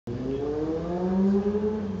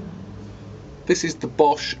This is the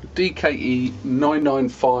Bosch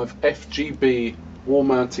DKE995FGB wall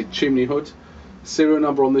mounted chimney hood. Serial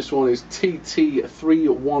number on this one is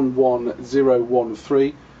TT311013.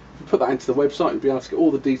 If you put that into the website, you'll be able to get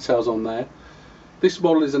all the details on there. This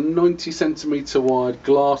model is a 90cm wide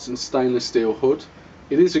glass and stainless steel hood.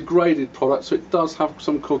 It is a graded product, so it does have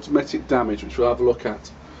some cosmetic damage, which we'll have a look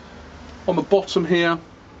at. On the bottom here,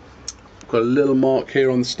 I've got a little mark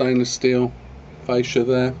here on the stainless steel fascia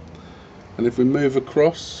there. And if we move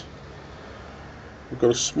across, we've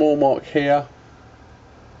got a small mark here,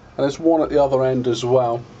 and there's one at the other end as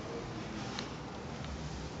well.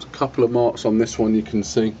 There's a couple of marks on this one you can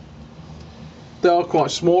see. They are quite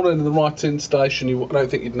small, and in the right installation I don't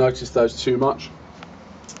think you'd notice those too much.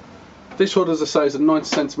 This hood, as I say, is a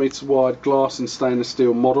 90cm wide glass and stainless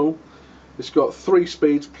steel model. It's got 3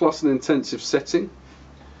 speeds plus an intensive setting.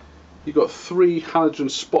 You've got 3 halogen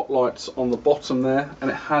spotlights on the bottom there, and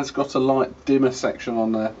it has got a light dimmer section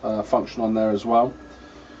on there, function on there as well.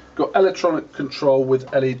 Got electronic control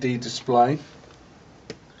with LED display,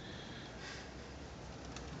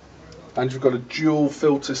 and you've got a dual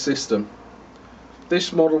filter system.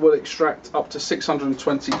 This model will extract up to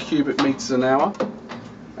 620 cubic meters an hour,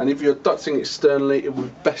 and if you're ducting externally, it would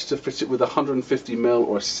be best to fit it with a 150mm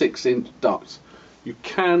or a 6-inch duct. You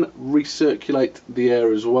can recirculate the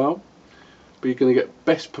air as well, but you're going to get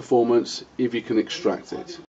best performance if you can extract it.